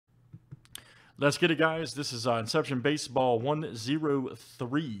Let's get it, guys. This is Inception Baseball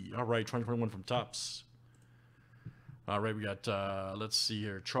 103. All right, 2021 from Topps. All right, we got, let's see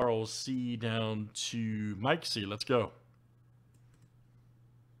here, Charles C. down to Mike C. Let's go.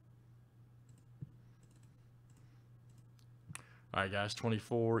 All right, guys,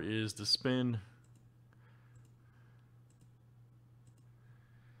 24 is the spin.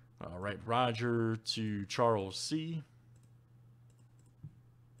 All right, Roger to Charles C.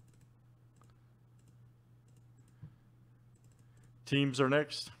 Teams are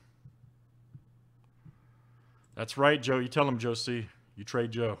next. That's right, Joe. You tell him, Joe C. You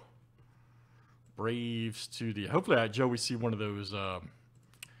trade Joe. Braves to the... Hopefully, Joe, we see one of those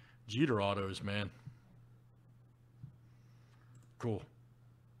Jeter autos, man. Cool.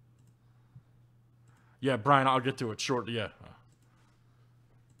 Yeah, Brian, I'll get to it shortly. Yeah.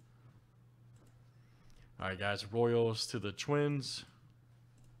 All right, guys. Royals to the Twins.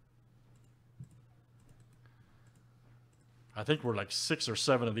 I think we're like 6 or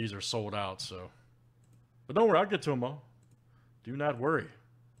 7 of these are sold out, so. But don't worry, I'll get to them all. Do not worry.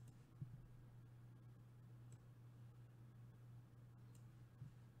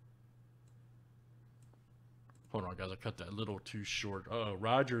 Hold on, guys. I cut that a little too short. Uh-oh,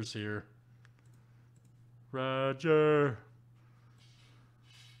 Roger's here. Roger.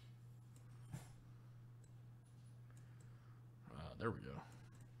 There we go.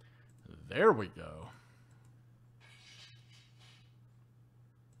 There we go.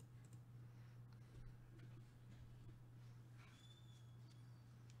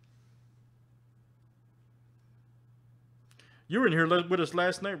 You were in here with us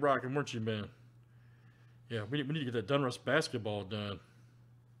last night, rocking, weren't you, man? Yeah, we need to get that Dunruss basketball done.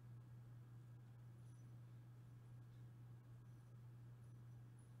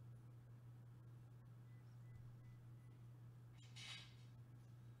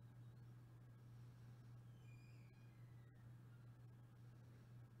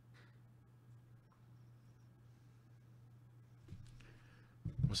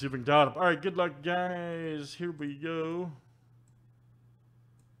 We'll see if we can dial it up. All right, good luck, guys. Here we go.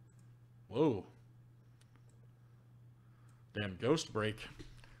 Whoa. Damn ghost break.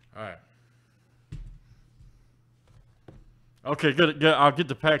 All right. Okay, good. I'll get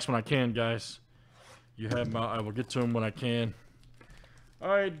the packs when I can, guys. You have my... I will get to them when I can. All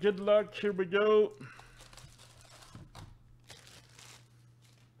right, good luck. Here we go.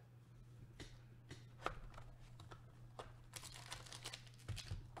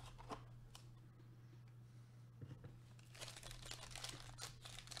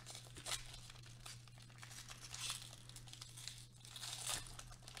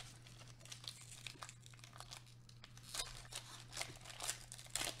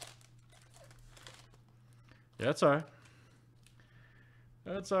 Yeah, that's all right.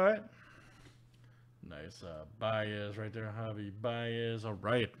 That's all right. Nice Baez right there. Javi Baez. All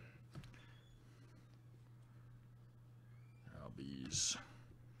right. Albies.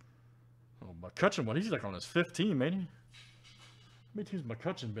 Oh, McCutcheon, what? He's like on his 15, man. How many teams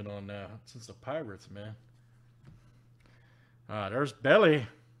McCutcheon been on now? Since the Pirates, man. There's Belly.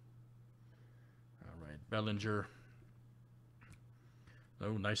 All right, Bellinger.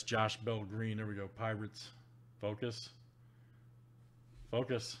 Oh, nice Josh Bell green. There we go, Pirates. Focus.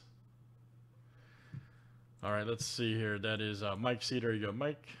 Focus. All right, let's see here. That is Mike C. There you go,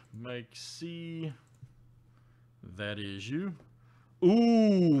 Mike. Mike C. That is you.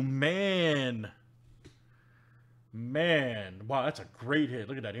 Ooh, man. Man. Wow, that's a great hit.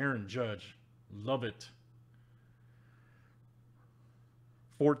 Look at that, Aaron Judge. Love it.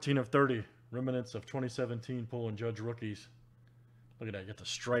 14 of 30. Remnants of 2017 Pull and Judge rookies. Look at that. Get the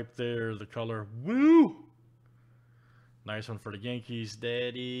stripe there, the color. Woo! Nice one for the Yankees.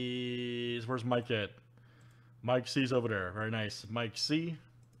 That is... Where's Mike at? Mike C's over there. Very nice. Mike C.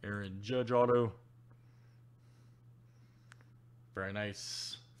 Aaron Judge auto. Very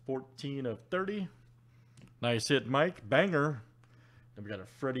nice. 14 of 30. Nice hit, Mike. Banger. Then we got a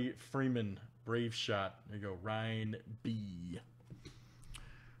Freddie Freeman Brave shot. There you go. Ryan B.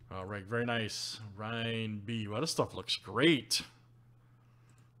 All right. Very nice. Ryan B. Wow, this stuff looks great.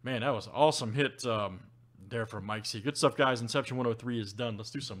 Man, that was an awesome hit there for Mike C. Good stuff, guys. Inception 103 is done. Let's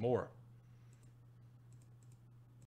do some more.